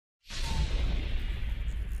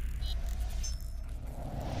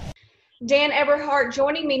Dan Eberhart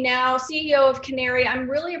joining me now, CEO of Canary. I'm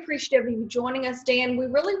really appreciative of you joining us, Dan. We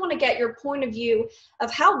really want to get your point of view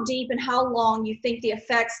of how deep and how long you think the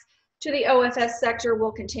effects to the OFS sector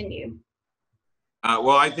will continue.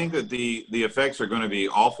 Well, I think that the effects are going to be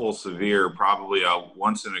awful severe, probably a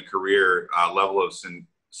once in a career level of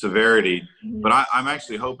severity. But I'm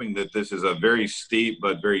actually hoping that this is a very steep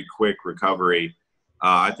but very quick recovery.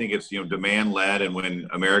 I think it's demand led, and when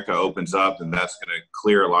America opens up, then that's going to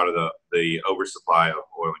clear a lot of the oversupply of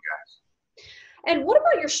oil and gas. And what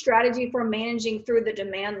about your strategy for managing through the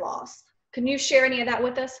demand loss? Can you share any of that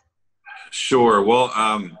with us? Sure. Well,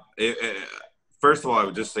 first of all, I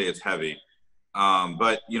would just say it's heavy.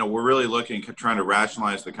 But we're really trying to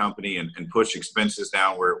rationalize the company and push expenses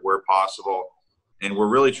down where possible. And we're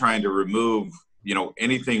really trying to remove,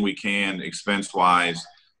 anything we can expense wise.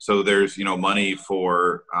 So there's, money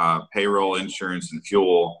for payroll, insurance, and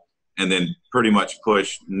fuel, and then pretty much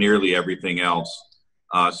push nearly everything else.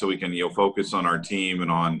 So we can, focus on our team and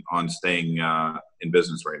on staying in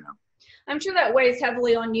business right now. I'm sure that weighs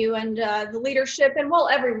heavily on you and the leadership and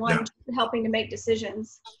everyone helping to make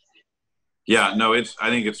decisions. Yeah, no, I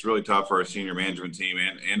think it's really tough for our senior management team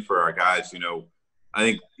and for our guys. I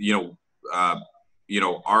think,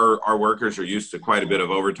 our workers are used to quite a bit of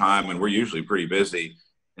overtime, and we're usually pretty busy,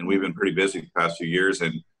 and we've been pretty busy the past few years.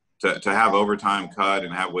 And to have overtime cut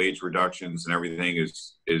and have wage reductions and everything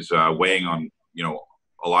is weighing on,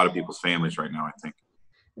 a lot of people's families right now, I think.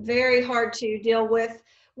 Very hard to deal with.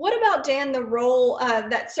 What about, Dan, the role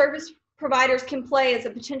that service providers can play as a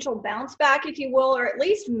potential bounce back, if you will, or at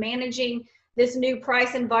least managing this new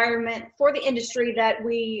price environment for the industry that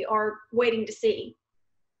we are waiting to see?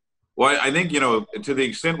 Well, I think, to the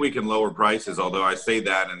extent we can lower prices, although I say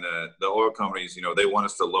that, and the oil companies, they want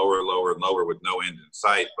us to lower with no end in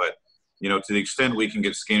sight. But, to the extent we can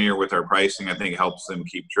get skinnier with our pricing, I think it helps them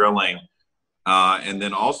keep drilling. And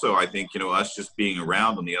then also, I think, us just being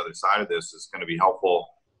around on the other side of this is going to be helpful.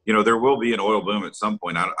 There will be an oil boom at some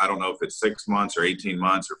point. I don't know if it's 6 months or 18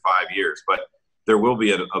 months or 5 years, but there will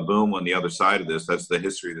be a boom on the other side of this. That's the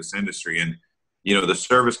history of this industry. And, the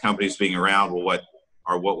service companies being around what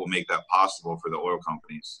will make that possible for the oil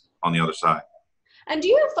companies on the other side. And do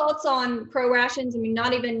you have thoughts on prorations? I mean,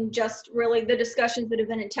 not even just really the discussions that have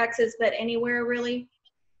been in Texas, but anywhere really?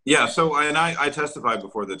 Yeah. So, and I testified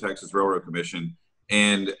before the Texas Railroad Commission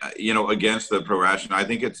and, against the proration. I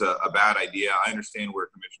think it's a bad idea. I understand where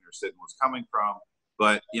Commissioner Sidden was coming from,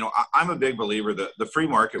 but, I'm a big believer that the free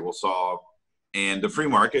market will solve, and the free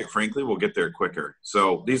market, frankly, will get there quicker.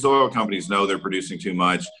 So these oil companies know they're producing too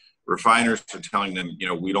much. Refiners are telling them,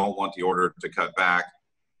 we don't want the order to cut back.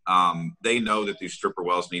 They know that these stripper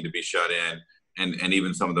wells need to be shut in, and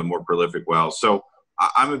even some of the more prolific wells. So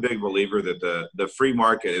I'm a big believer that the free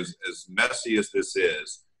market is, as messy as this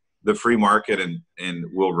is, the free market and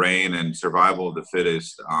will reign, and survival of the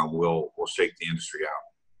fittest will shake the industry out.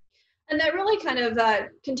 And that really kind of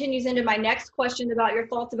continues into my next question about your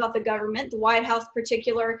thoughts about the government, the White House in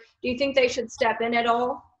particular. Do you think they should step in at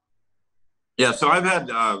all? Yeah, so I've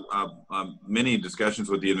had many discussions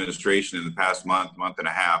with the administration in the past month and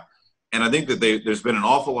a half, and I think that there's been an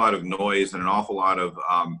awful lot of noise and an awful lot of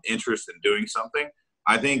interest in doing something.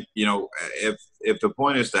 I think, if the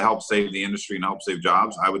point is to help save the industry and help save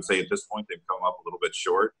jobs, I would say at this point they've come up a little bit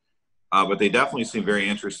short. But they definitely seem very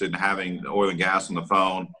interested in having oil and gas on the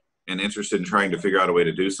phone and interested in trying to figure out a way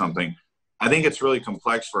to do something. I think it's really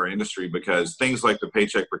complex for our industry because things like the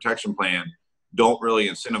Paycheck Protection Plan don't really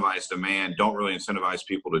incentivize demand, don't really incentivize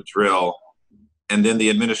people to drill. And then the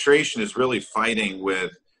administration is really fighting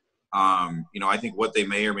with, I think what they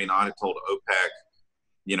may or may not have told OPEC,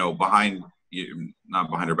 not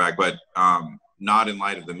behind her back, but not in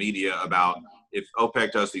light of the media about if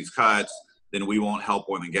OPEC does these cuts, then we won't help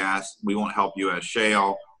oil and gas. We won't help U.S.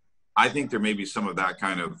 shale. I think there may be some of that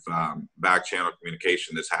kind of back channel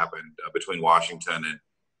communication that's happened between Washington and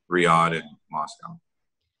Riyadh and Moscow.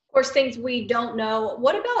 Of course, things we don't know.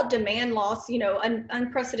 What about demand loss,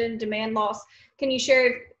 unprecedented demand loss? Can you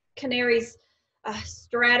share Canary's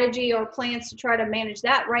strategy or plans to try to manage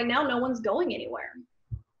that? Right now, no one's going anywhere.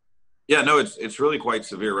 Yeah, no, it's really quite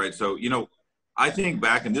severe, right? So, I think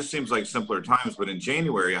back, and this seems like simpler times, but in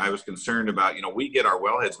January, I was concerned about, we get our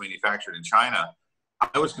wellheads manufactured in China.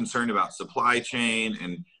 I was concerned about supply chain,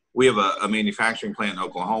 and we have a manufacturing plant in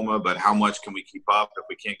Oklahoma, but how much can we keep up if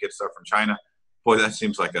we can't get stuff from China? Boy, that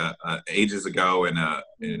seems like ages ago and a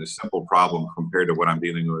simple problem compared to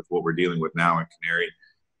what we're dealing with now in Canary.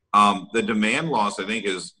 The demand loss, I think,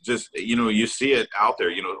 is just, you see it out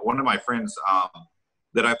there. One of my friends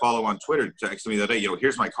that I follow on Twitter texted me that day,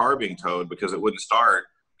 here's my car being towed because it wouldn't start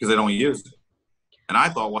because they don't use it. And I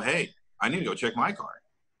thought, well, hey, I need to go check my car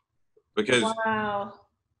because Wow.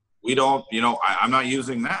 we don't, I'm not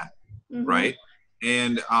using that. Mm-hmm. Right.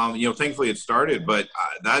 And, thankfully it started, but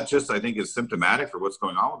that just, I think, is symptomatic for what's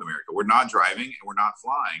going on with America. We're not driving and we're not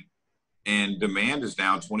flying, and demand is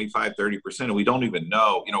down 25, 30%. And we don't even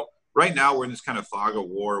know, right now we're in this kind of fog of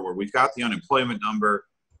war where we've got the unemployment number,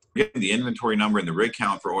 we're getting the inventory number and the rig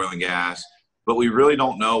count for oil and gas, but we really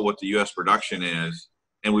don't know what the U.S. production is.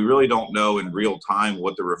 And we really don't know in real time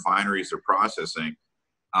what the refineries are processing.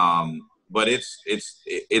 But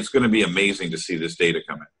it's going to be amazing to see this data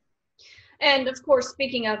come in. And of course,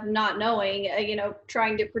 speaking of not knowing,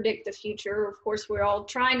 trying to predict the future, of course, we're all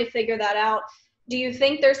trying to figure that out. Do you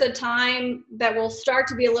think there's a time that we'll start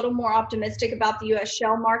to be a little more optimistic about the U.S.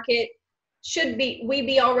 shale market? Should we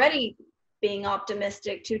be already being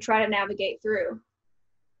optimistic to try to navigate through?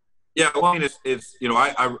 Yeah, well, I mean,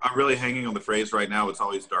 I'm really hanging on the phrase right now. It's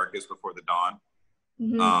always darkest before the dawn.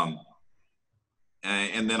 Mm-hmm.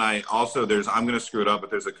 And then I'm going to screw it up, but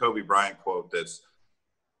there's a Kobe Bryant quote that's,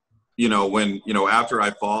 when, after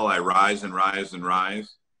I fall, I rise and rise and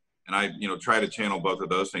rise. And I, try to channel both of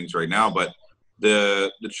those things right now. But the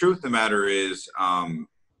truth of the matter is,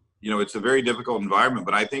 it's a very difficult environment,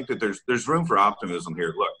 but I think that there's room for optimism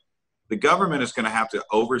here. Look, the government is going to have to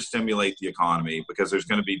overstimulate the economy because there's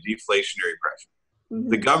going to be deflationary pressure. Mm-hmm.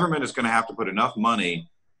 The government is going to have to put enough money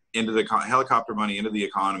into the helicopter money into the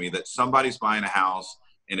economy that somebody's buying a house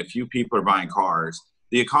and a few people are buying cars.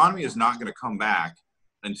 The economy is not going to come back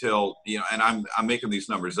until, and I'm making these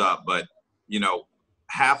numbers up, but,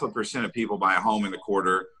 0.5% of people buy a home in the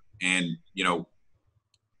quarter, and, 2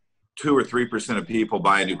 or 3% of people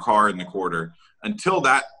buy a new car in the quarter. Until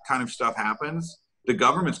that kind of stuff happens, the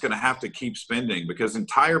government's going to have to keep spending because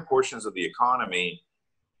entire portions of the economy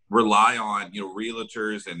rely on,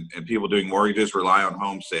 realtors and people doing mortgages rely on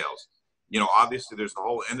home sales. Obviously there's a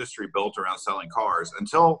whole industry built around selling cars.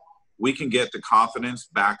 Until we can get the confidence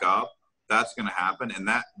back up, that's going to happen. And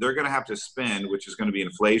that they're going to have to spend, which is going to be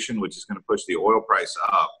inflation, which is going to push the oil price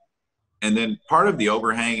up. And then part of the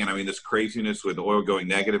overhang, and I mean, this craziness with oil going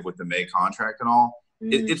negative with the May contract and all,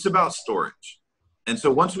 it's about storage. And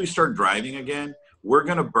so once we start driving again, we're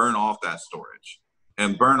going to burn off that storage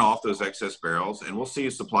and burn off those excess barrels, and we'll see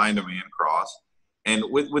supply and demand cross. And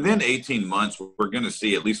within 18 months, we're going to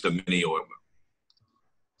see at least a mini oil move.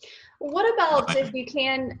 What about, if you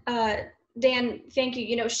can, Dan, thank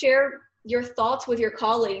you, share your thoughts with your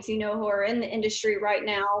colleagues, who are in the industry right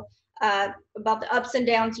now, about the ups and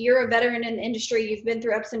downs. You're a veteran in the industry. You've been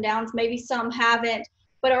through ups and downs. Maybe some haven't,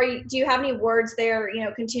 but do you have any words there,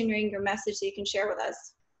 continuing your message that you can share with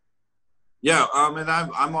us? Yeah, and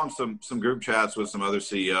I'm on some group chats with some other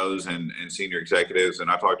CEOs and senior executives, and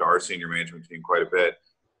I've talked to our senior management team quite a bit.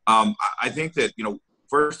 I think that,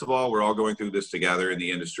 first of all, we're all going through this together in the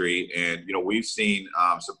industry, and, we've seen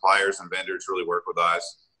suppliers and vendors really work with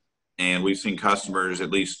us, and we've seen customers, at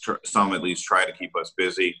least try to keep us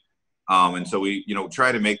busy. And so we,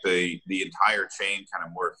 try to make the entire chain kind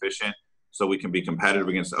of more efficient so we can be competitive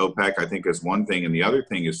against OPEC, I think, is one thing. And the other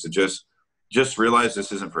thing is to just realize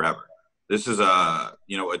this isn't forever. This is a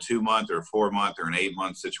 2-month or a 4-month or an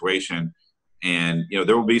 8-month situation. And,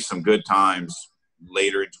 there will be some good times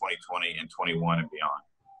later in 2020 and 21 and beyond.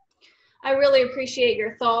 I really appreciate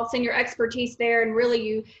your thoughts and your expertise there, and really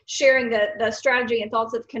you sharing the strategy and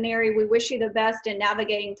thoughts of Canary. We wish you the best in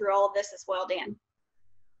navigating through all of this as well, Dan.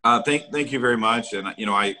 Thank you very much. And,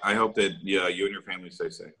 I hope that you and your family stay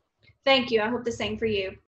safe. Thank you. I hope the same for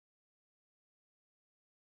you.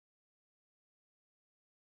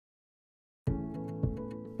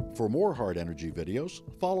 For more Hart Energy videos,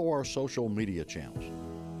 follow our social media channels.